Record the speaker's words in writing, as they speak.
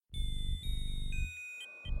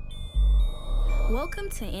Welcome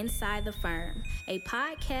to Inside the Firm, a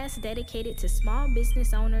podcast dedicated to small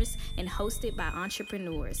business owners and hosted by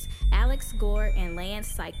entrepreneurs, Alex Gore and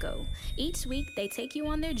Lance Psycho. Each week, they take you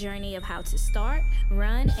on their journey of how to start,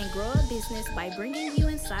 run, and grow a business by bringing you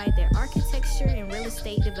inside their architecture and real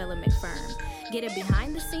estate development firm. Get a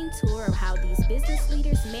behind-the-scenes tour of how these business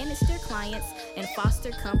leaders manage their clients and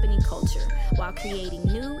foster company culture while creating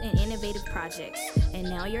new and innovative projects. And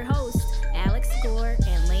now your hosts, Alex Gore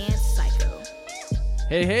and Lance Psycho.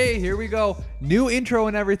 Hey, here we go. New intro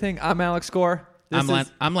and everything. I'm Alex Gore. I'm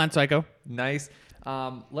Lance Psycho. Nice.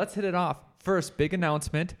 Let's hit it off. First, big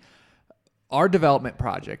announcement. Our development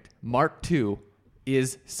project, Mark II,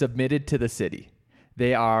 is submitted to the city.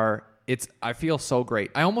 I feel so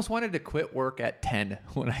great. I almost wanted to quit work at 10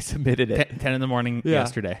 when I submitted it. 10 in the morning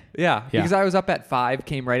yesterday. Yeah, because I was up at 5,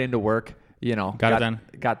 came right into work, got it done.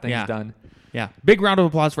 Got things done. Yeah. Big round of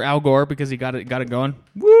applause for Al Gore because he got it going.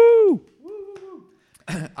 Woo!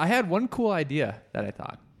 I had one cool idea that I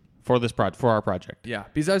thought for our project. Yeah,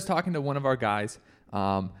 because I was talking to one of our guys,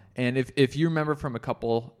 and if you remember from a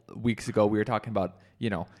couple weeks ago, we were talking about,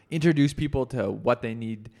 introduce people to what they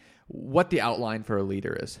need, what the outline for a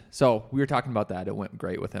leader is. So we were talking about that. It went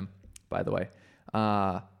great with him, by the way.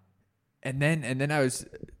 And then I was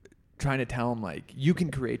trying to tell him, you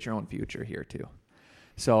can create your own future here too.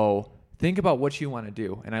 So think about what you want to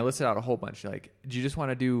do. And I listed out a whole bunch. Do you just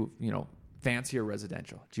want to do, fancier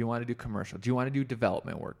residential? Do you want to do commercial? Do you want to do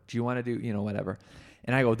development work? Do you want to do, whatever?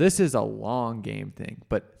 And I go, this is a long game thing,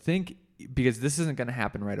 but think, because this isn't going to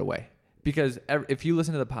happen right away. Because if you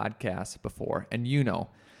listen to the podcast before and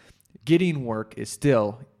getting work is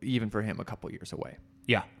still, even for him, a couple years away.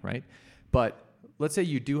 Yeah. Right? But let's say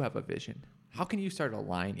you do have a vision. How can you start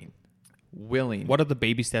aligning, willing? What are the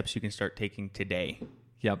baby steps you can start taking today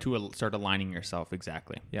to start aligning yourself?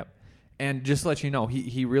 Exactly. Yep. And just to let you know,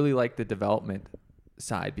 he really liked the development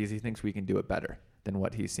side because he thinks we can do it better than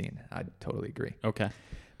what he's seen. I totally agree. Okay.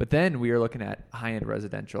 But then we are looking at high-end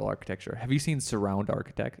residential architecture. Have you seen Surround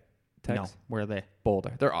Architects? No. Where are they?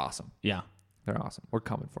 Boulder. They're awesome. Yeah. They're awesome. We're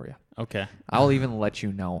coming for you. Okay. I'll even let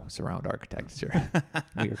you know, Surround Architecture.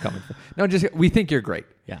 We are coming for you. No, we think you're great.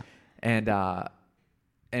 Yeah.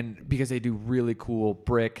 And because they do really cool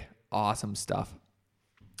brick, awesome stuff.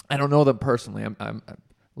 I don't know them personally.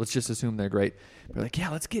 Let's just assume they're great. We're like,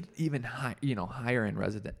 let's get even higher end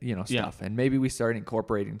resident, stuff. And maybe we start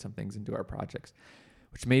incorporating some things into our projects,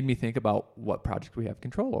 which made me think about what project we have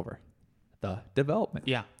control over, the development.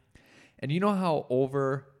 Yeah. And you know how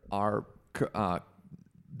over our,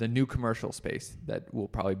 the new commercial space that will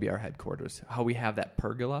probably be our headquarters, how we have that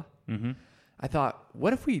pergola? Mm-hmm. I thought,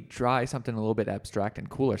 what if we try something a little bit abstract and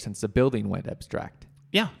cooler since the building went abstract?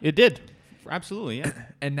 Yeah, it did. Absolutely, yeah.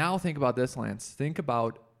 And now think about this, Lance. Think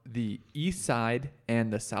about the east side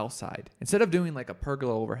and the south side. Instead of doing like a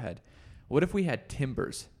pergola overhead, what if we had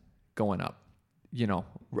timbers going up?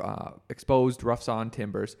 Exposed, rough-sawn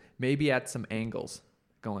timbers, maybe at some angles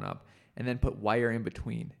going up, and then put wire in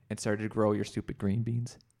between and started to grow your stupid green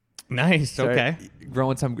beans. Nice. Okay.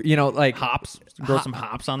 Growing some, hops. Grow some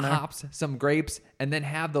hops on there. Hops, some grapes, and then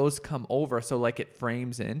have those come over so it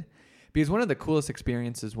frames in. Because one of the coolest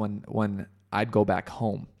experiences when I'd go back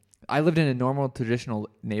home, I lived in a normal, traditional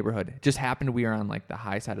neighborhood. It just happened we were on the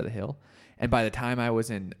high side of the hill. And by the time I was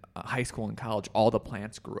in high school and college, all the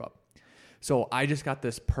plants grew up. So I just got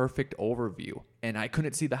this perfect overview. And I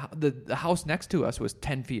couldn't see the house next to us was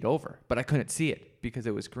 10 feet over, but I couldn't see it because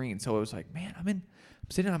it was green. So it was like, man, I'm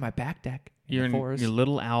sitting on my back deck. You're in forest. your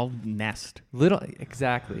little owl nest.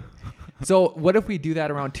 Exactly. So what if we do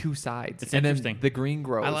that around two sides? It's interesting. Then the green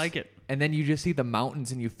grows. I like it. And then you just see the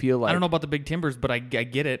mountains and you feel like... I don't know about the big timbers, but I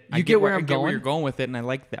get it. You get where I'm I get going? where you're going with it, and I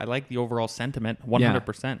like the overall sentiment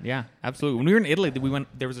 100%. Yeah, absolutely. When we were in Italy,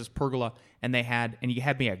 there was this pergola, and you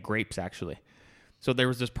had me at grapes, actually. So there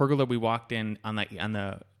was this pergola we walked in on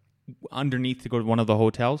the underneath to go to one of the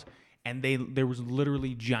hotels, and there was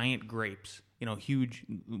literally giant grapes, huge,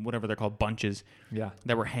 whatever they're called, bunches. Yeah.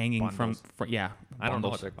 That were hanging from I don't know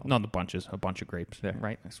what they're called. No, the bunches, a bunch of grapes. Yeah.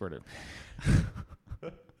 Right? I swear to.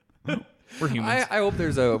 We're humans. I hope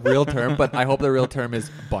there's a real term, but I hope the real term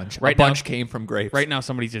is bunch. Right a bunch now, came from grapes. Right now,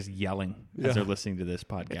 somebody's just yelling as they're listening to this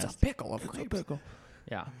podcast. It's a pickle of grapes. Pickle.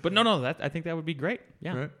 Yeah, but no, I think that would be great.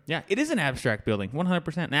 Yeah, right. Yeah, it is an abstract building,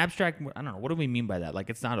 100%. An abstract. I don't know. What do we mean by that?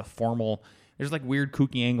 It's not a formal. There's weird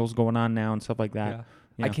kooky angles going on now and stuff like that.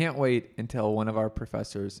 Yeah. I can't wait until one of our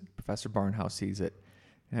professors, Professor Barnhouse, sees it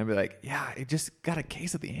And I'd be like, yeah, I just got a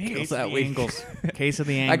case of the angles Case that of the week. angles. Case of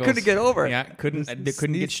the I angles. couldn't get over it. Yeah, couldn't get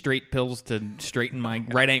Sneeze. straight pills to straighten my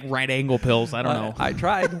right angle pills. I don't know. I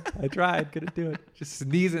tried. Couldn't do it. Just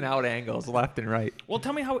sneezing out angles left and right. Well,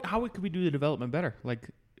 tell me how could we do the development better? Like,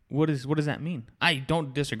 what does that mean? I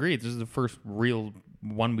don't disagree. This is the first real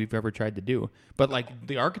one we've ever tried to do. But like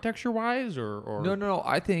the architecture wise, or No.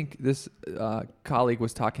 I think this colleague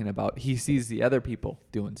was talking about. He sees the other people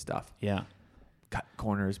doing stuff. Yeah. Cut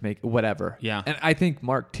corners, make whatever. Yeah. And I think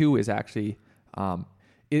Mark 2 is actually,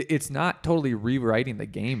 it's not totally rewriting the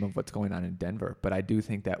game of what's going on in Denver, but I do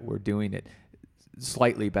think that we're doing it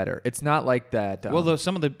slightly better. It's not like that. Well, though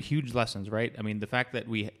some of the huge lessons, right? I mean, the fact that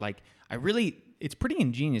it's pretty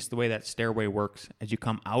ingenious the way that stairway works as you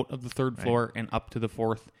come out of the third floor and up to the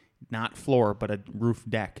fourth, not floor, but a roof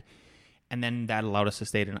deck. And then that allowed us to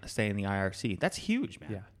stay in the IRC. That's huge,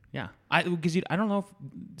 man. Yeah. Yeah, because I don't know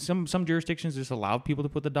if some jurisdictions just allow people to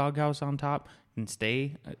put the doghouse on top and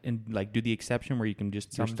stay and like do the exception where you can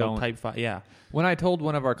just Some you're still don't. type 5. Yeah, When I told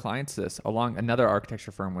one of our clients this, along another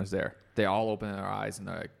architecture firm was there, they all opened their eyes and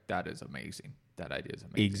they're like, "That is amazing. That idea is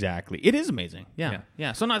amazing." exactly. It is amazing.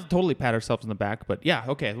 Yeah. So not to totally pat ourselves on the back, but yeah,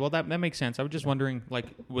 okay. Well, that makes sense. I was just wondering, like,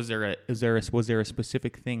 was there a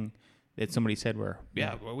specific thing that somebody said where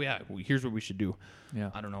here's what we should do.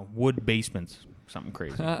 Yeah. I don't know, wood basements, something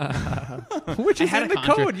crazy. Which is had in a the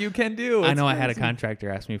contract- code you can do. I It's know. I had a crazy. contractor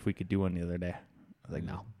ask me if we could do one the other day. I was like,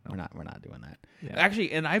 no, we're not doing that. Yeah.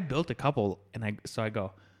 Actually, and I've built a couple, and I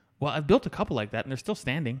go, well, I've built a couple like that, and they're still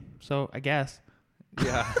standing. So I guess.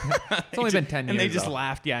 Yeah. It's only been 10 years. And they just though.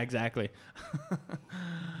 laughed. Yeah, exactly.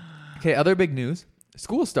 Okay, other big news.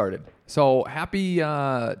 School started. So happy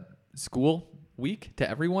school week to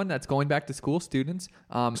everyone that's going back to school, students.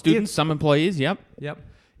 Students, some employees. Yep. Yep.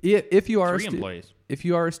 If you are 3 employees. if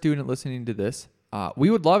you are a student listening to this, we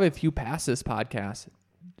would love if you pass this podcast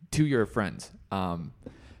to your friends,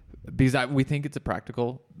 because we think it's a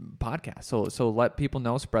practical podcast. So let people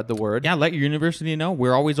know, spread the word. Yeah, let your university know.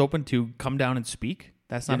 We're always open to come down and speak.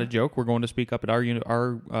 That's not a joke. We're going to speak up at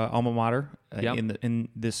our alma mater Yep. in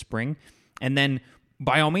this spring, and then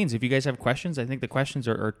by all means, if you guys have questions, I think the questions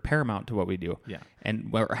are paramount to what we do. Yeah.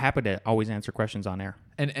 And we're happy to always answer questions on air.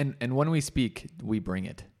 And when we speak, we bring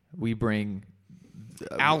it. We bring.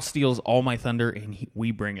 Al steals all my thunder, and we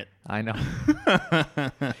bring it. I know.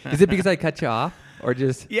 Is it because I cut you off, or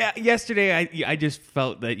just? Yeah, yesterday I just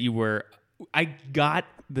felt that you were. I got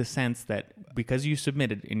the sense that because you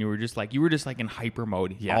submitted and you were just like in hyper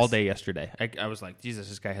mode all day yesterday. I was like, Jesus,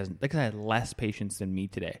 this guy had less patience than me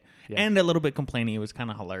today, and a little bit complaining. It was kind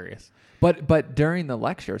of hilarious. But during the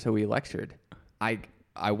lecture, so we lectured.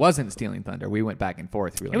 I wasn't stealing thunder. We went back and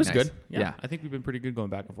forth. Really It was nice. good. Yeah, I think we've been pretty good going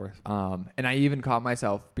back and forth. And I even caught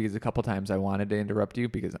myself because a couple times I wanted to interrupt you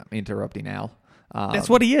because I'm interrupting Al. That's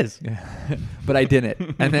what he is. But I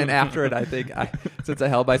didn't. And then after it, I think since I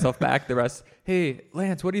held myself back, the rest, hey,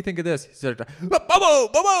 Lance, what do you think of this? He started, Bobo.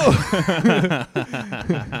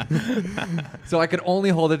 So I could only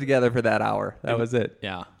hold it together for that hour. That was it.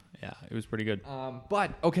 Yeah, it was pretty good.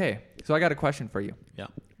 But, okay, so I got a question for you. Yeah.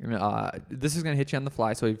 This is going to hit you on the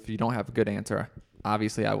fly, so if you don't have a good answer,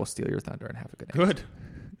 obviously I will steal your thunder and have a good answer.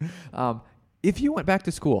 Good. If you went back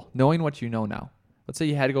to school, knowing what you know now, let's say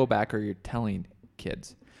you had to go back or you're telling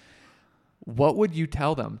kids, what would you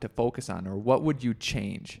tell them to focus on, or what would you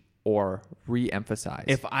change or re-emphasize?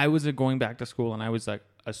 If I was going back to school and I was like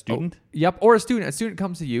a student, Yep, or a student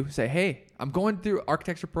comes to you, say, hey, I'm going through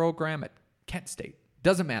architecture program at Kent State.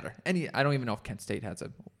 Doesn't matter. I don't even know if Kent State has a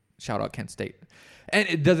shout out Kent State. And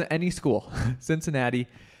it doesn't, any school, Cincinnati,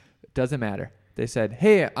 doesn't matter. They said,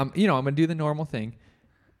 hey, I'm going to do the normal thing.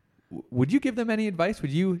 Would you give them any advice?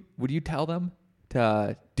 Would you tell them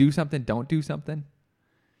to do something, don't do something?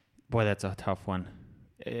 boy, that's a tough one.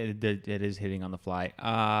 It is hitting on the fly.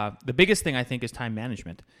 The biggest thing I think is time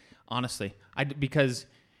management. Honestly, because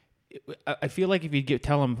I feel like if you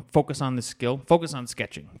tell them focus on the skill, focus on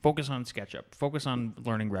sketching, focus on SketchUp, focus on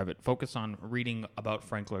learning Revit, focus on reading about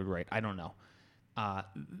Frank Lloyd Wright. I don't know.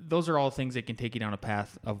 Those are all things that can take you down a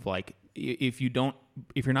path of like if you're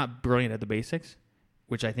not brilliant at the basics,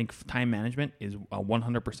 which I think time management is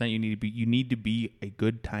 100%. You need to be a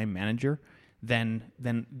good time manager. Then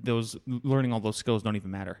those learning all those skills don't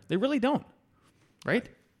even matter. They really don't, right?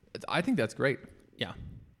 I think that's great. Yeah.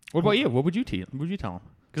 What about you? What would you tell them?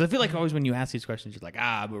 Because I feel like always when you ask these questions, you're like,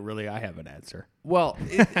 but really, I have an answer. Well,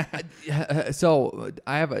 so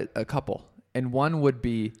I have a couple, and one would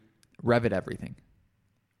be Revit everything.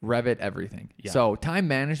 Yeah. So time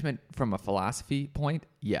management from a philosophy point,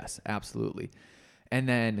 yes, absolutely. And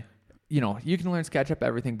then, you can learn SketchUp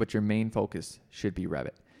everything, but your main focus should be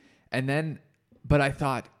Revit. And then But I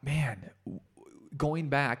thought, man, going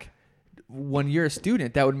back when you're a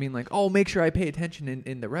student, that would mean like, oh, make sure I pay attention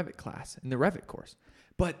in the Revit class, in the Revit course.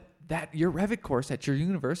 But that your Revit course at your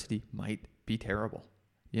university might be terrible.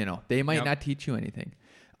 You know, they might not teach you anything.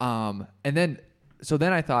 And then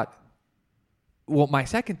I thought, well, my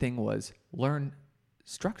second thing was learn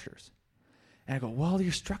structures. And I go, well,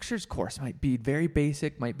 your structures course might be very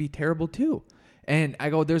basic, might be terrible too. And I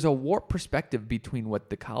go, there's a warped perspective between what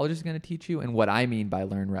the college is going to teach you and what I mean by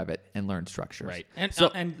learn Revit and learn structures. Right.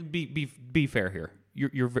 And be fair here.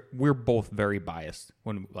 We're both very biased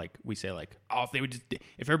when like we say like, oh, if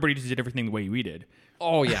everybody just did everything the way we did.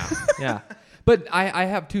 Oh yeah, yeah. But I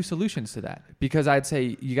have two solutions to that, because I'd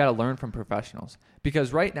say you got to learn from professionals.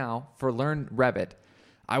 Because right now for learn Revit,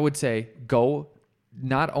 I would say go.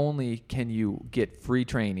 Not only can you get free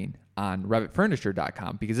training on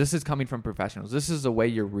RevitFurniture.com, because this is coming from professionals. This is the way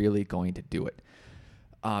you're really going to do it.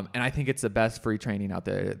 And I think it's the best free training out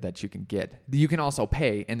there that you can get. You can also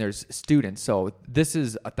pay, and there's students. So this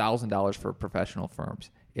is $1,000 for professional firms.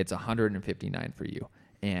 It's $159 for you,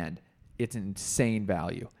 and it's an insane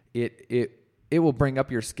value. It will bring up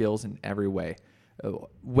your skills in every way,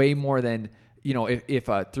 way more than, you know, if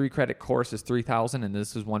a 3-credit course is $3,000 and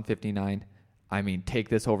this is $159. I mean, take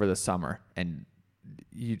this over the summer, and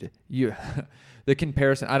you the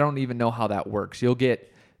comparison. I don't even know how that works. You'll get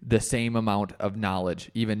the same amount of knowledge,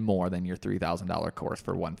 even more than your $3,000 course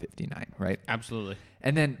for $159, right? Absolutely.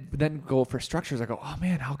 And then go for structures. I go, oh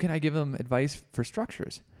man, how can I give them advice for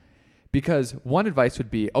structures? Because one advice would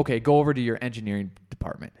be, okay, go over to your engineering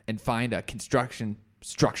department and find a construction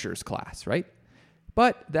structures class, right?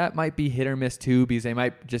 But that might be hit or miss too, because they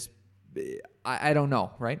might just, I don't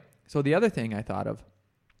know, right? So the other thing I thought of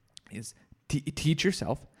is teach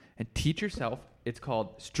yourself. It's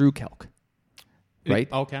called StruCalc, right?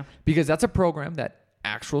 Okay. Because that's a program that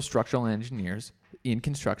actual structural engineers in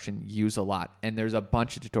construction use a lot. And there's a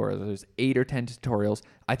bunch of tutorials. There's 8 or 10 tutorials.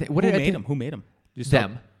 I think. Who made them?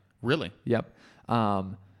 Them. Really? Yep.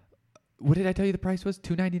 What did I tell you the price was?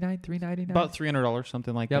 $299, $399? About $300,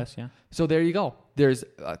 something like this, yeah. So there you go. There's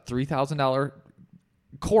a $3,000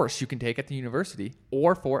 course you can take at the university,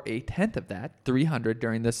 or for a tenth of that, $300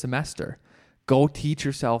 during the semester. Go teach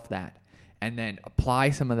yourself that, and then apply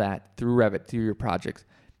some of that through Revit, through your projects.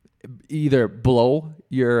 Either blow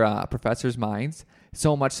your professors' minds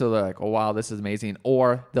so much so they're like, oh wow, this is amazing,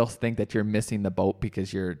 or they'll think that you're missing the boat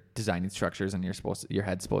because you're designing structures and your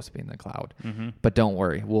head's supposed to be in the cloud. Mm-hmm. But don't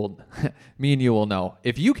worry, me and you will know.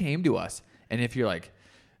 If you came to us and if you're like,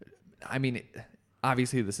 I mean,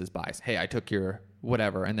 obviously this is biased. Hey, I took your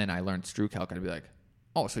whatever, and then I learned StruCalc, I'd be like,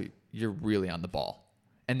 oh, so you're really on the ball.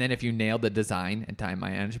 And then if you nailed the design and time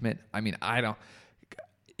management, I mean, I don't.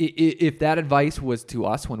 If that advice was to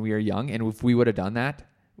us when we were young, and if we would have done that,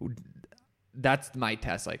 that's my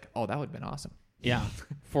test. Like, oh, that would have been awesome. Yeah,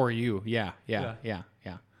 for you. Yeah.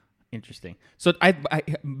 Interesting. So I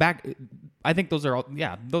think those are all.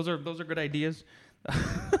 Yeah, those are good ideas.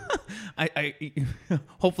 I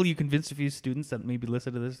hopefully you convinced a few students that maybe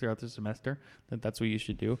listen to this throughout the semester that that's what you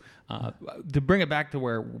should do. To bring it back to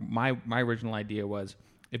where my original idea was,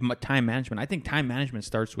 time management. I think time management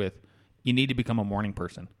starts with you need to become a morning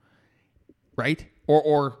person, right?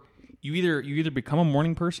 Or you either become a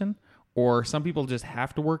morning person, or some people just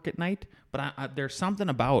have to work at night. But there's something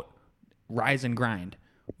about rise and grind.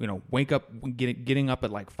 You know, wake up, getting up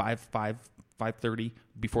at like 5:30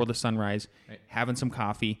 before the sunrise, right. Having some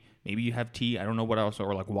coffee, maybe you have tea, I don't know what else,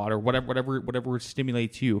 or like water, whatever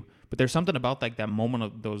stimulates you. But there's something about like that moment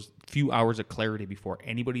of those few hours of clarity before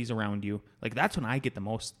anybody's around you. Like that's when I get the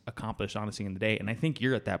most accomplished, honestly, in the day. And I think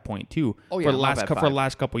you're at that point too. Oh yeah, for the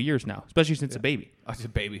last couple of years now, especially since a baby. I was a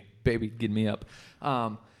baby getting me up.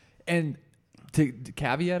 And to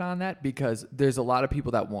caveat on that, because there's a lot of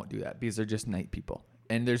people that won't do that because they're just night people.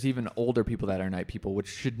 And there's even older people that are night people, which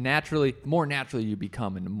should more naturally you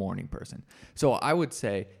become a morning person. So I would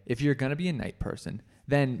say if you're going to be a night person,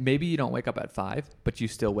 then maybe you don't wake up at 5, but you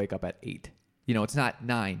still wake up at 8. You know, it's not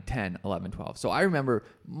 9, 10, 11, 12. So I remember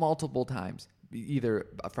multiple times, either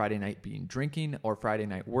a Friday night being drinking or Friday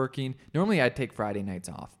night working. Normally I'd take Friday nights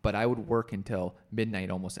off, but I would work until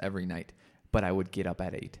midnight almost every night. But I would get up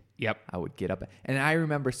at 8. Yep. I would get up. And I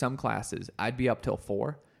remember some classes, I'd be up till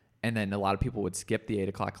 4. And then a lot of people would skip the 8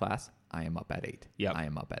 o'clock class. I am up at 8. Yep. I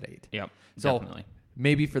am up at 8. Yep. So definitely.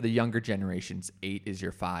 Maybe for the younger generations, 8 is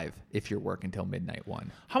your 5 if you're working till midnight 1.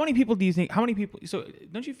 How many people do you think? How many people? So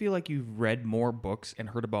don't you feel like you've read more books and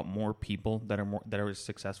heard about more people that are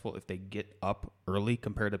successful if they get up early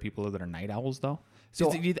compared to people that are night owls, though? So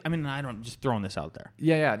I mean, I don't just throwing this out there.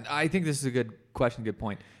 Yeah. I think this is a good question, good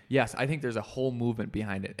point. Yes, I think there's a whole movement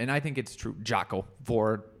behind it, and I think it's true. Jocko,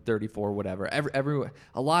 434, whatever.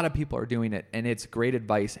 A lot of people are doing it, and it's great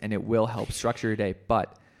advice, and it will help structure your day.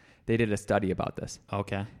 But they did a study about this.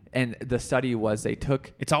 Okay. And the study was they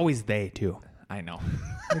took... It's always they, too. I know.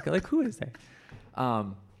 like, who is they?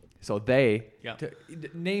 So they... Yeah.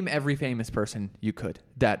 Name every famous person you could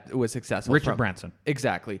that was successful. Richard Branson.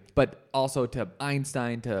 Exactly. But also to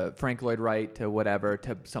Einstein, to Frank Lloyd Wright, to whatever,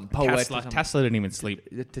 to some poet. Tesla didn't even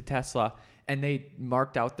sleep. To Tesla. And they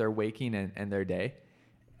marked out their waking and their day.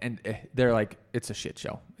 And they're like, it's a shit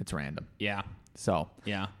show. It's random. Yeah. So...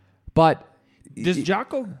 Yeah. But... Is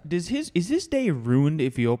his day ruined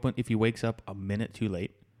if he wakes up a minute too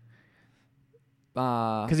late?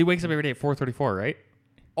 Because he wakes up every day at 4:34, right?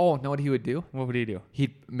 Oh, know what he would do? What would he do?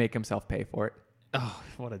 He'd make himself pay for it. Oh,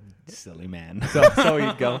 what a silly man! So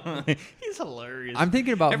he'd go. He's hilarious. I'm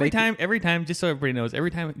thinking about every time. Just so everybody knows,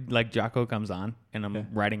 every time like Jocko comes on and I'm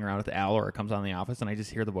riding around with Al or it comes on in the office and I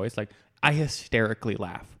just hear the voice, like I hysterically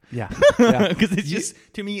laugh. Yeah, because it's just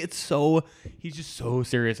to me, it's so he's just so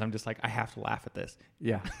serious. I'm just like I have to laugh at this.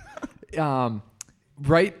 Yeah.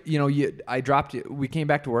 Right. I dropped you. We came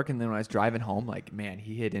back to work, and then when I was driving home, like, man,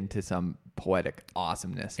 he hit into some poetic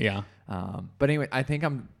awesomeness. Yeah. But anyway, I think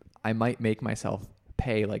I might make myself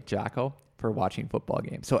pay like Jocko for watching football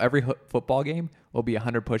games. So every football game will be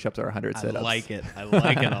 100 push-ups or 100 sit-ups. I like it a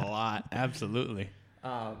lot. Absolutely.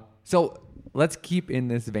 So let's keep in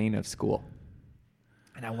this vein of school.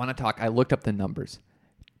 And I looked up the numbers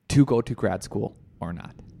to go to grad school or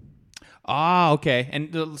not. Ah, okay.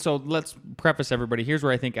 And so let's preface everybody. Here's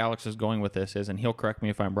where I think Alex is going with this and he'll correct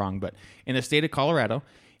me if I'm wrong, but in the state of Colorado,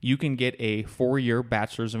 you can get a 4-year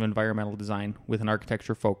bachelor's of environmental design with an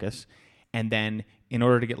architecture focus. And then in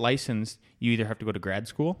order to get licensed, you either have to go to grad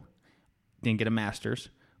school, then get a master's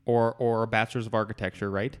or a bachelor's of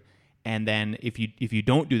architecture, right? And then if you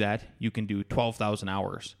don't do that, you can do 12,000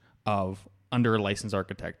 hours of under a licensed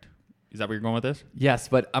architect. Is that where you're going with this? Yes,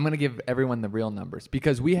 but I'm going to give everyone the real numbers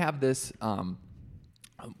because we have this in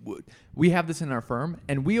our firm,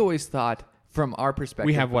 and we always thought from our perspective.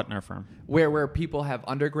 We have what in our firm? Where people have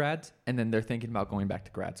undergrads, and then they're thinking about going back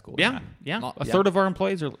to grad school. Yeah. A third of our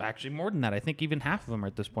employees are actually more than that. I think even half of them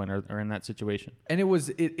at this point are in that situation. And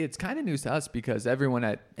it's kind of news to us because everyone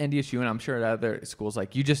at NDSU, and I'm sure at other schools,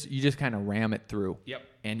 like you just kind of ram it through. Yep.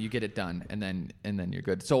 And you get it done, and then you're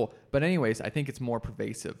good. So, but anyways, I think it's more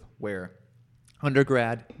pervasive where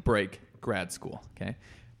undergrad break grad school. Okay.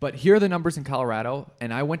 But here are the numbers in Colorado,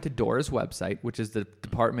 and I went to DORA's website, which is the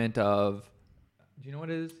Department of... Do you know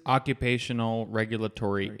what it is? Occupational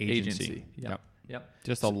Regulatory Agency. Yep.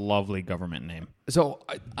 Just a lovely government name. So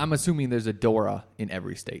I'm assuming there's a DORA in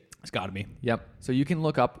every state. It's got to be. Yep. So you can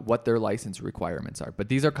look up what their license requirements are. But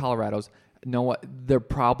these are Colorado's. Know what? They're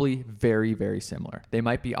probably very, very similar. They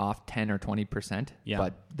might be off 10 or 20%,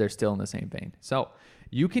 but they're still in the same vein. So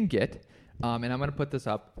you can get, and I'm going to put this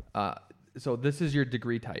up. So this is your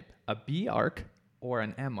degree type, a B Arc or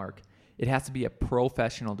an M Arc. It has to be a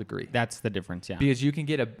professional degree. That's the difference, yeah. Because you can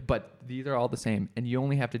get but these are all the same, and you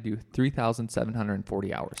only have to do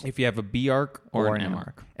 3,740 hours. If you have a B Arc or an M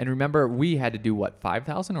Arc. And remember, we had to do what,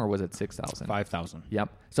 5,000 or was it 6,000? 5,000. Yep.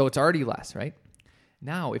 So it's already less, right?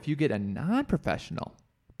 Now, if you get a non-professional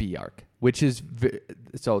B Arc, which is,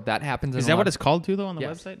 so that happens in Is that what it's called too, though, on the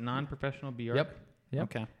Yes. website? Non-professional B Arc? Yep.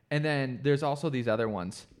 Okay. And then there's also these other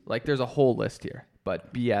ones. Like there's a whole list here,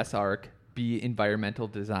 but BS Arc, B Environmental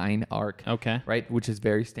Design Arc. Okay. Right? Which is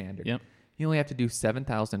very standard. Yep. You only have to do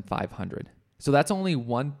 7,500. So that's only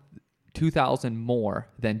 2,000 more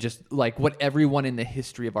than just like what everyone in the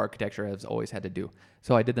history of architecture has always had to do.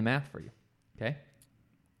 So I did the math for you. Okay?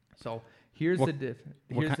 So here's the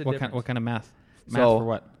difference. What kind of math? Math So- for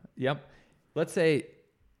what? Yep. Let's say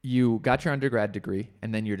you got your undergrad degree,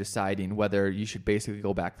 and then you're deciding whether you should basically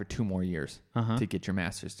go back for 2 more years to get your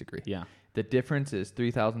master's degree. Yeah. The difference is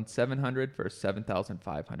 3,700 versus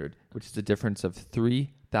 7,500, which is a difference of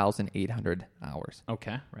 3,800 hours.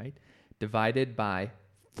 Okay. Right? Divided by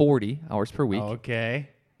 40 hours per week Okay.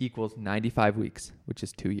 equals 95 weeks, which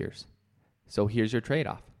is 2 years. So here's your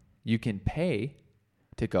trade-off. You can pay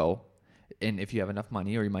to go, and if you have enough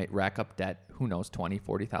money, or you might rack up debt, who knows, 20,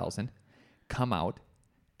 40,000, come out,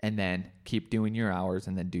 and then keep doing your hours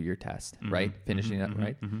and then do your test, right? Finishing it,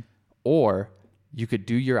 right? Or you could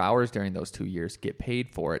do your hours during those 2 years, get paid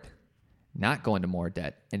for it, not go into more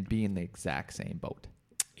debt, and be in the exact same boat.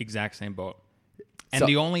 Exact same boat. And So-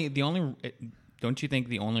 the only don't you think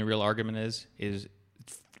the only real argument is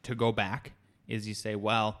to go back is you say,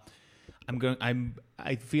 well,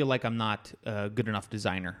 I feel like I'm not a good enough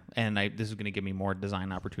designer, and this is going to give me more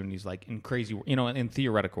design opportunities, like in crazy, in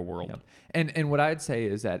theoretical world. Yep. And what I'd say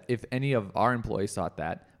is that if any of our employees thought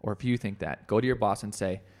that, or if you think that, go to your boss and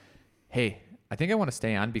say, hey, I think I want to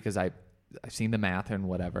stay on because I've seen the math and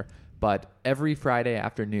whatever, but every Friday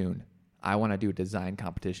afternoon, I want to do a design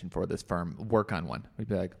competition for this firm, work on one. We'd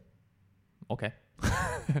be like, okay.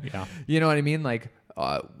 Yeah. You know what I mean? Like,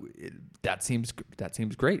 that seems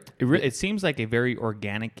great. It seems like a very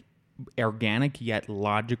organic yet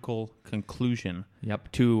logical conclusion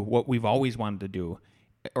to what we've always wanted to do,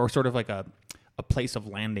 or sort of like a place of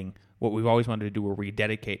landing, what we've always wanted to do, where we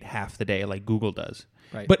dedicate half the day like Google does.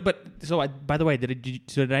 Right. But so by the way,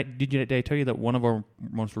 did I tell you that one of our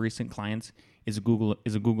most recent clients is a Google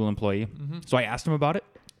employee? Mm-hmm. So I asked him about it.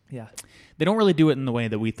 Yeah. They don't really do it in the way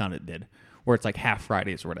that we thought it did, where it's like half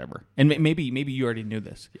Fridays or whatever. And maybe you already knew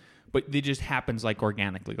this, but it just happens like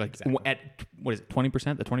organically, like exactly. At what is it,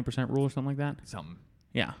 20%, the 20% rule or something like that. Something.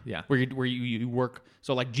 Yeah. Yeah. Where you work.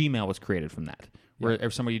 So like Gmail was created from that, where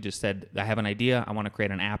if somebody just said, I have an idea, I want to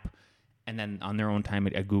create an app, and then on their own time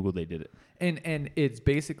at Google they did it. And it's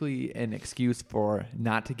basically an excuse for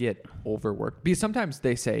not to get overworked. Because sometimes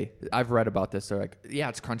they say, I've read about this, they're like, yeah,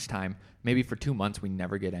 it's crunch time. Maybe for 2 months we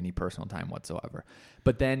never get any personal time whatsoever.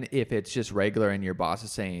 But then if it's just regular and your boss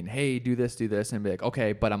is saying, hey, do this, and be like,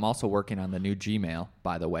 okay, but I'm also working on the new Gmail,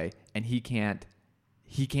 by the way, and he can't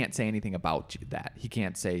say anything about that. He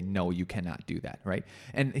can't say, no, you cannot do that, right?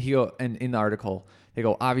 And and in the article, they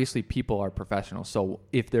go, obviously people are professionals, so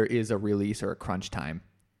if there is a release or a crunch time,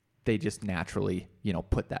 they just naturally,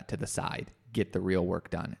 put that to the side, get the real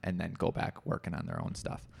work done, and then go back working on their own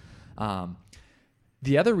stuff.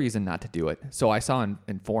 The other reason not to do it, so I saw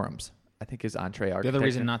in forums, I think is EntreArchitecture. The other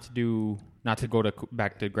reason not to go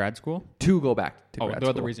back to grad school? To go back to grad school. The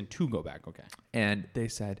other reason to go back, okay. And they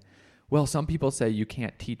said, well, some people say you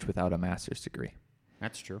can't teach without a master's degree.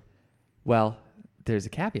 That's true. Well, there's a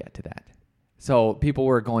caveat to that. So people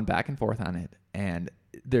were going back and forth on it, and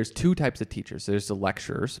there's two types of teachers. There's the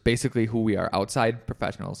lecturers, basically who we are, outside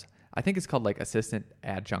professionals. I think it's called like assistant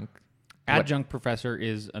adjunct. Adjunct professor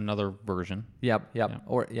is another version. Yep.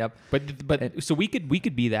 Yeah. But so we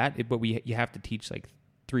could be that, but you have to teach like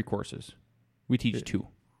 3 courses. We teach 2.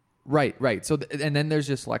 Right. So and then there's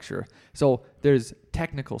just lecturer. So there's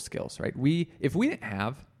technical skills, right? If we didn't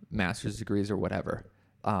have master's degrees or whatever,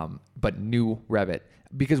 but knew Revit,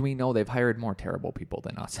 because we know they've hired more terrible people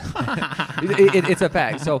than us. It's a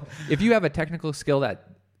fact. So if you have a technical skill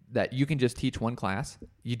that you can just teach one class,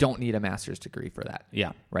 you don't need a master's degree for that.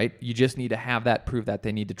 Yeah. Right? You just need to have that prove that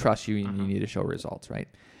they need to trust you, and you need to show results, right?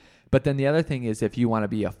 But then the other thing is, if you want to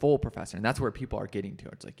be a full professor, and that's where people are getting to,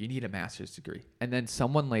 it's like you need a master's degree. And then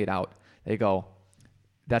someone laid out, they go,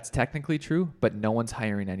 that's technically true, but no one's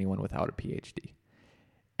hiring anyone without a PhD.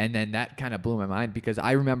 And then that kind of blew my mind, because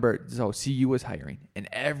I remember, so CU was hiring, and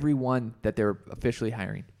everyone that they're officially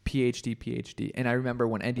hiring, PhD. And I remember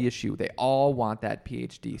when NDSU, they all want that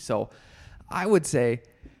PhD. So I would say,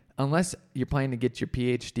 unless you're planning to get your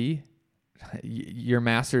PhD, your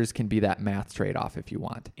master's can be that math trade-off if you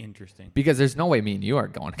want. Interesting. Because there's no way me and you are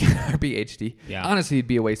going to get our PhD. Yeah. Honestly, it'd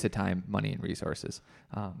be a waste of time, money, and resources.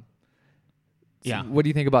 Yeah. What do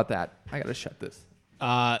you think about that? I got to shut this.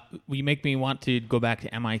 You make me want to go back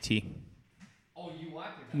to MIT. Oh, you want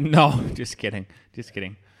to? No, just kidding.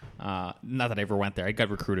 Not that I ever went there. I got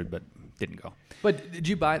recruited, but didn't go. But did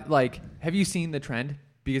you have you seen the trend?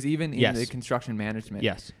 Because even in the construction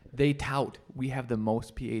management, they tout, we have the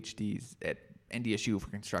most PhDs at NDSU for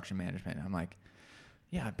construction management. I'm like,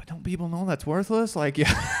 yeah, but don't people know that's worthless? Like,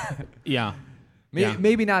 yeah. Yeah.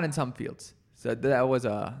 Maybe not in some fields. So that was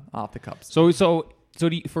off the cuff. So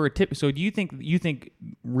do you think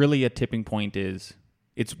really a tipping point is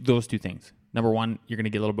it's those two things? Number one, you're going to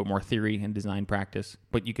get a little bit more theory and design practice,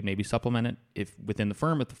 but you could maybe supplement it if the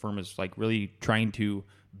firm is like really trying to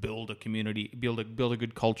build a community, build a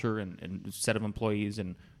good culture and set of employees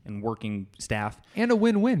and working staff. And a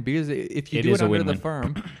win-win, because if you do it under the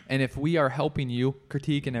firm, and if we are helping you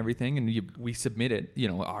critique and everything, and we submit it,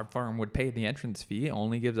 our firm would pay the entrance fee. It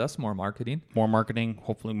only gives us more marketing.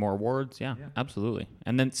 Hopefully more awards. Yeah, absolutely.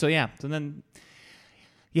 And then,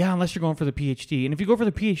 unless you're going for the PhD. And if you go for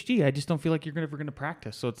the PhD, I just don't feel like you're ever going to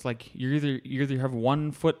practice. So it's like you either have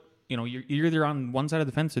one foot, you're either on one side of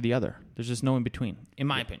the fence or the other. There's just no in between, in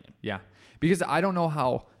my opinion. Yeah. Because I don't know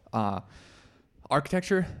how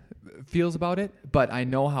architecture feels about it, but I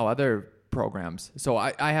know how other programs. So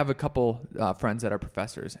I have a couple friends that are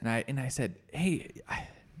professors, and I said, hey,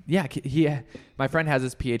 my friend has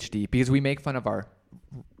his PhD because we make fun of our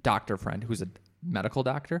doctor friend who's a medical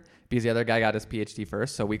doctor because the other guy got his PhD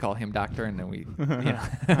first, so we call him doctor, and then we,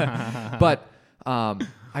 But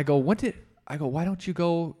I go, why don't you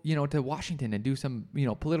go, to Washington and do some,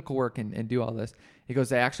 political work and do all this? He goes,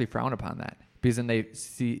 they actually frown upon that because then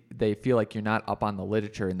they feel like you're not up on the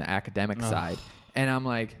literature and the academic side. And I'm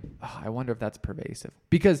like, I wonder if that's pervasive.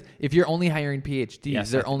 Because if you're only hiring PhDs,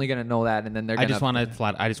 they're only going to know that, and then they're going to...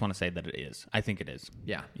 I just want to say that it is. I think it is.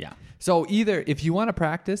 Yeah. Yeah. So either, if you want to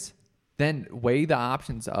practice, then weigh the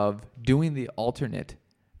options of doing the alternate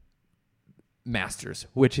masters,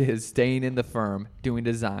 which is staying in the firm, doing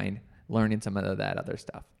design, learning some of that other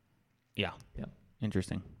stuff. Yeah. Yeah.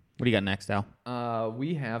 Interesting. What do you got next, Al?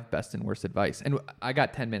 We have best and worst advice. And I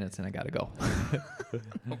got 10 minutes and I got to go.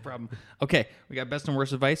 No problem. Okay, we got best and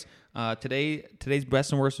worst advice. Today's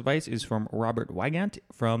best and worst advice is from Robert Wygant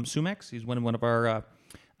from Sumex. He's one of our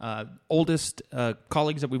oldest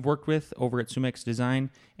colleagues that we've worked with over at Sumex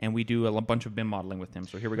Design, and we do a bunch of BIM modeling with him.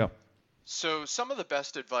 So here we go. So some of the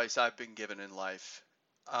best advice I've been given in life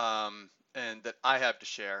and that I have to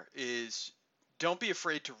share is don't be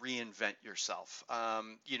afraid to reinvent yourself.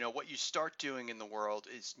 What you start doing in the world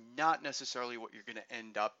is not necessarily what you're going to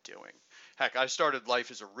end up doing. Heck, I started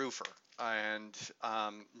life as a roofer, and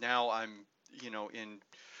now I'm, in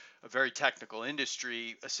a very technical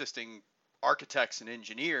industry assisting architects and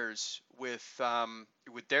engineers with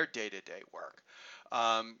their day-to-day work.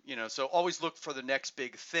 So always look for the next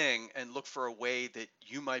big thing and look for a way that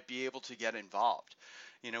you might be able to get involved.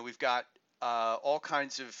 We've got all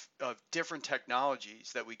kinds of different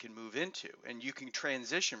technologies that we can move into, and you can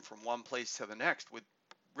transition from one place to the next with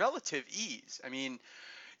relative ease. I mean,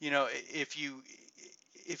 if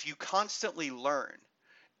you constantly learn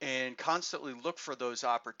and constantly look for those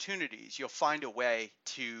opportunities, you'll find a way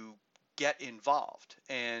to get involved.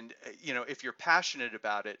 And if you're passionate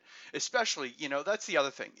about it, especially, that's the other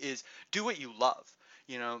thing, is do what you love.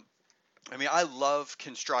 I love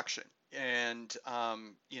construction. And,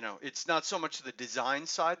 it's not so much the design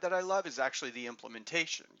side that I love, is actually the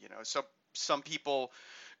implementation. So some people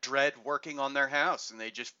dread working on their house and they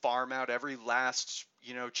just farm out every last,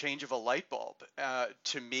 change of a light bulb.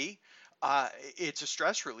 To me, it's a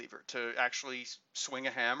stress reliever to actually swing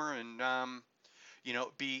a hammer and,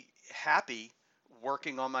 be happy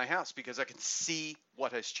working on my house because I can see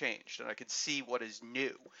what has changed and I can see what is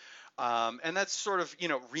new. And that's sort of,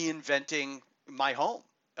 reinventing my home.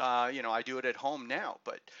 I do it at home now,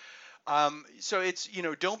 but so it's,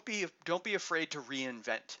 don't be afraid to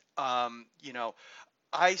reinvent.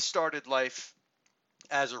 I started life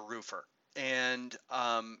as a roofer, and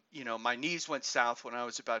my knees went south when I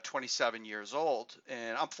was about 27 years old,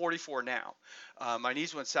 and I'm 44 now. My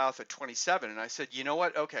knees went south at 27, and I said, you know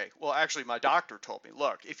what? Okay, well, actually, my doctor told me,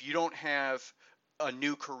 look, if you don't have a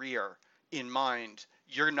new career in mind,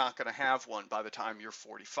 you're not going to have one by the time you're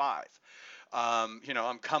 45.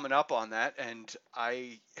 I'm coming up on that, and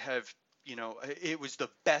I have, it was the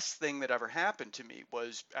best thing that ever happened to me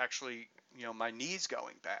was actually, my knees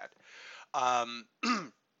going bad.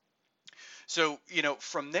 So,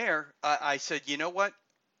 from there, I said, you know what,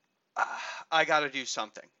 I got to do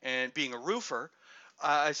something. And being a roofer,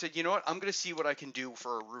 I said, you know what, I'm going to see what I can do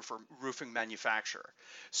for a roofing manufacturer.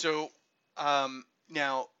 So,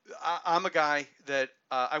 now, I'm a guy that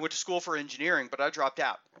I went to school for engineering, but I dropped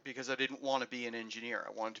out because I didn't want to be an engineer.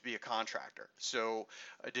 I wanted to be a contractor. So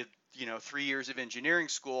I did, 3 years of engineering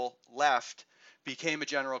school, left, became a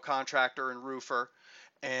general contractor and roofer,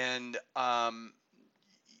 and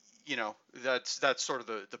that's sort of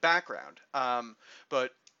the background.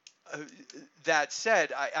 But that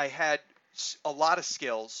said, I had a lot of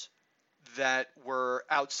skills that were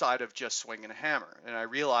outside of just swinging a hammer. And I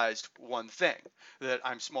realized one thing, that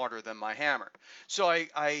I'm smarter than my hammer. So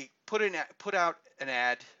I put out an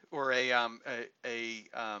ad, or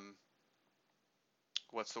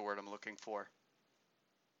what's the word I'm looking for?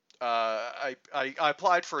 I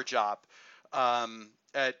applied for a job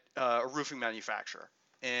at a roofing manufacturer,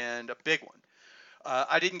 and a big one.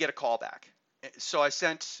 I didn't get a call back. So I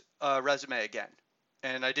sent a resume again,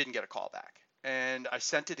 and I didn't get a call back. And I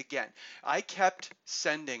sent it again. I kept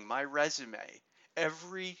sending my resume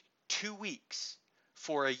every 2 weeks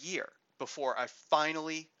for a year before I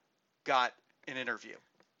finally got an interview.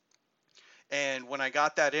 And when I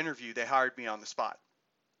got that interview, they hired me on the spot.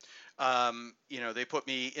 They put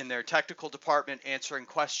me in their technical department answering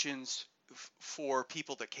questions for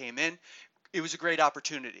people that came in. It was a great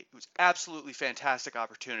opportunity. It was absolutely fantastic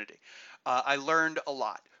opportunity. I learned a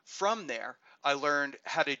lot. From there, I learned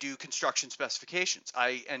how to do construction specifications.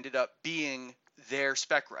 I ended up being their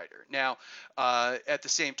spec writer. Now, at the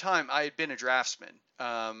same time, I had been a draftsman.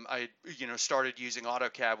 I started using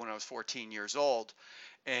AutoCAD when I was 14 years old,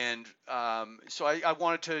 and so I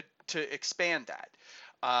wanted to expand that.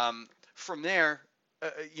 From there,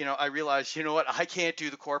 I realized, I can't do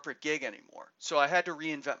the corporate gig anymore. So I had to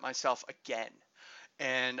reinvent myself again.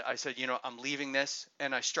 And I said, I'm leaving this,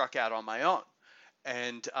 and I struck out on my own.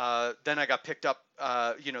 And then I got picked up,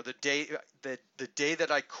 the day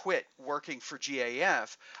that I quit working for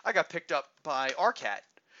GAF, I got picked up by ARCAT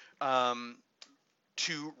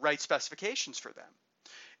to write specifications for them.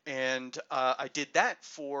 And I did that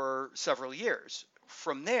for several years.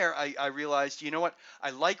 From there, I realized, I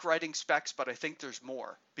like writing specs, but I think there's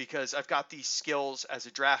more, because I've got these skills as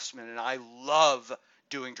a draftsman, and I love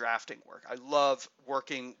doing drafting work. I love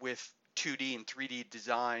working with 2D and 3D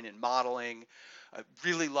design and modeling. I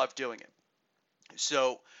really love doing it.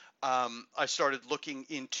 So I started looking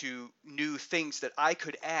into new things that I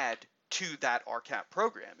could add to that ARCAT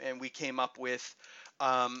program, and we came up with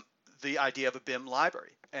the idea of a BIM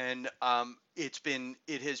library. And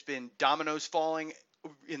it has been dominoes falling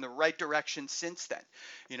in the right direction since then.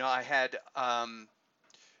 I had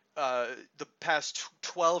the past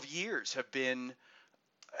 12 years have been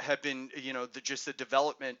just the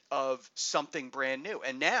development of something brand new.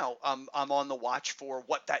 And now I'm on the watch for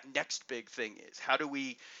what that next big thing is. How do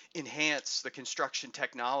we enhance the construction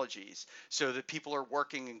technologies so that people are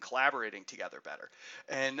working and collaborating together better?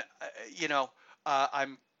 And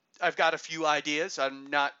I've got a few ideas. I'm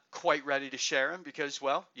not quite ready to share them because,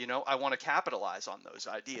 I want to capitalize on those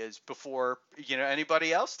ideas before,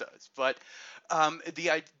 anybody else does. But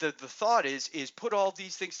the thought is put all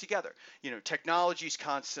these things together. Technology is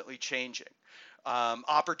constantly changing.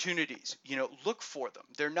 Opportunities, look for them.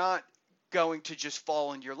 They're not going to just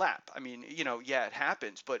fall in your lap. I mean, it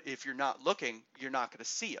happens, but if you're not looking, you're not going to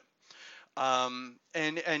see them.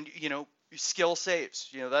 Skill saves.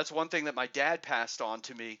 That's one thing that my dad passed on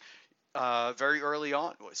to me very early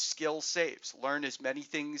on, was skill saves. Learn as many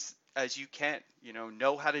things as you can.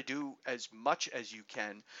 Know how to do as much as you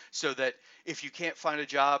can, so that if you can't find a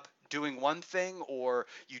job doing one thing, or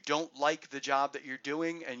you don't like the job that you're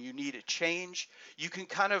doing and you need a change, you can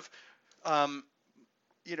kind of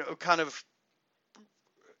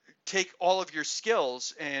take all of your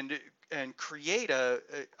skills and create a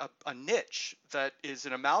niche that is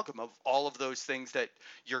an amalgam of all of those things that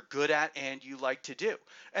you're good at and you like to do.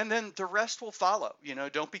 And then the rest will follow.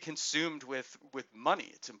 Don't be consumed with money.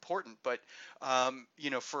 It's important, but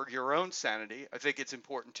for your own sanity, I think it's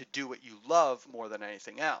important to do what you love more than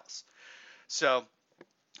anything else. So,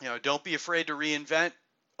 don't be afraid to reinvent.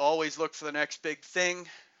 Always look for the next big thing,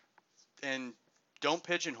 and don't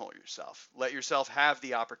pigeonhole yourself. Let yourself have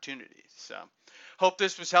the opportunity. So, hope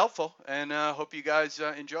this was helpful, and hope you guys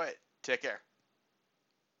enjoy it. Take care.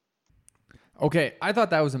 Okay, I thought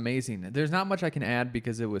that was amazing. There's not much I can add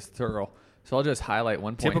because it was thorough, so I'll just highlight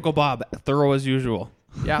one point. Typical Bob, thorough as usual.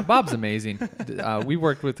 Yeah, Bob's amazing. We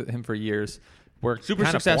worked with him for years. Worked super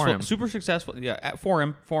successful. Super successful. Yeah, for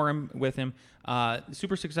him with him.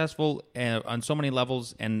 Super successful on so many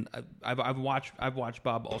levels, and I've watched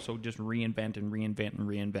Bob also just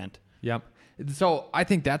reinvent. Yep. So I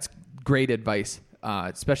think that's great advice,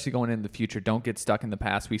 especially going into the future. Don't get stuck in the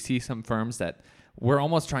past. We see some firms that we're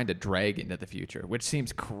almost trying to drag into the future, which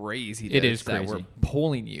seems crazy. It is that crazy. We're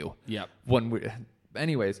pulling you. Yep.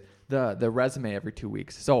 Anyways, the resume every 2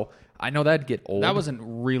 weeks. So I know that'd get old. That was a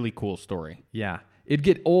really cool story. Yeah. It'd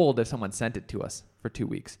get old if someone sent it to us for 2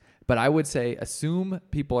 weeks. But I would say assume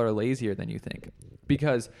people are lazier than you think,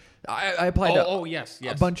 because I applied to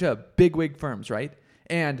a bunch of bigwig firms, right?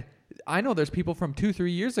 And I know there's people from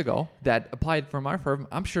 2-3 years ago that applied from our firm.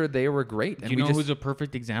 I'm sure they were great. And you know who's a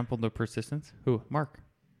perfect example of persistence? Who? Mark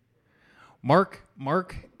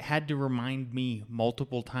had to remind me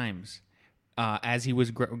multiple times as he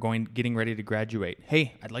was getting ready to graduate.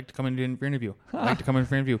 Hey, I'd like to come in for an interview.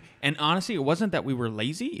 And honestly, it wasn't that we were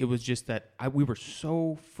lazy. It was just that we were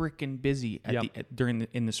so freaking busy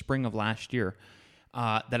in the spring of last year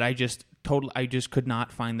that I just could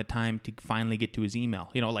not find the time to finally get to his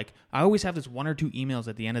email. I always have this 1 or 2 emails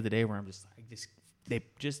at the end of the day where they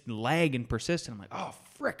just lag and persist, and I'm like, oh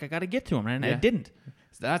frick, I got to get to him, and I didn't.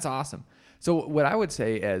 That's awesome. So what I would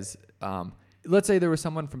say is, let's say there was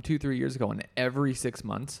someone from 2-3 years ago, and every 6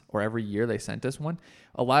 months or every year they sent us one.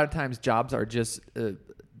 A lot of times jobs are just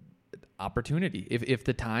opportunity. If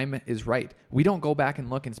the time is right, we don't go back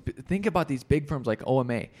and look and think about these big firms like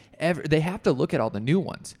OMA. They have to look at all the new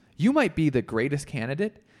ones. You might be the greatest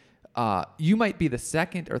candidate. You might be the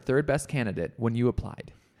second or third best candidate when you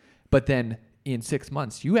applied. But then in 6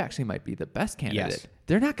 months, you actually might be the best candidate. Yes.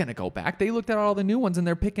 They're not going to go back. They looked at all the new ones and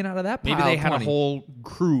they're picking out of that pile. Maybe they had 20. a whole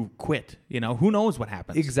crew quit. Who knows what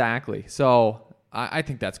happens? Exactly. So I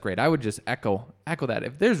think that's great. I would just echo that.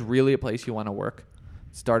 If there's really a place you want to work,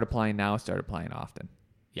 start applying now, start applying often.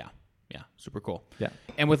 Yeah, super cool. Yeah.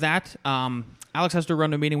 And with that, Alex has to run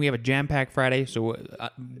to a meeting. We have a jam-packed Friday, so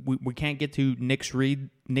we can't get to Nick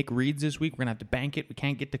Reed's this week. We're going to have to bank it. We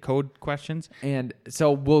can't get to code questions. And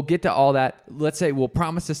so we'll get to all that. Let's say we'll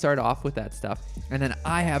promise to start off with that stuff. And then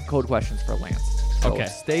I have code questions for Lance. So Okay.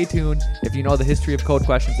 Stay tuned. If you know the history of code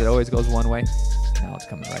questions, it always goes one way. Now it's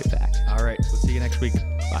coming right back. All right. We'll see you next week.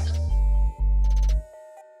 Bye.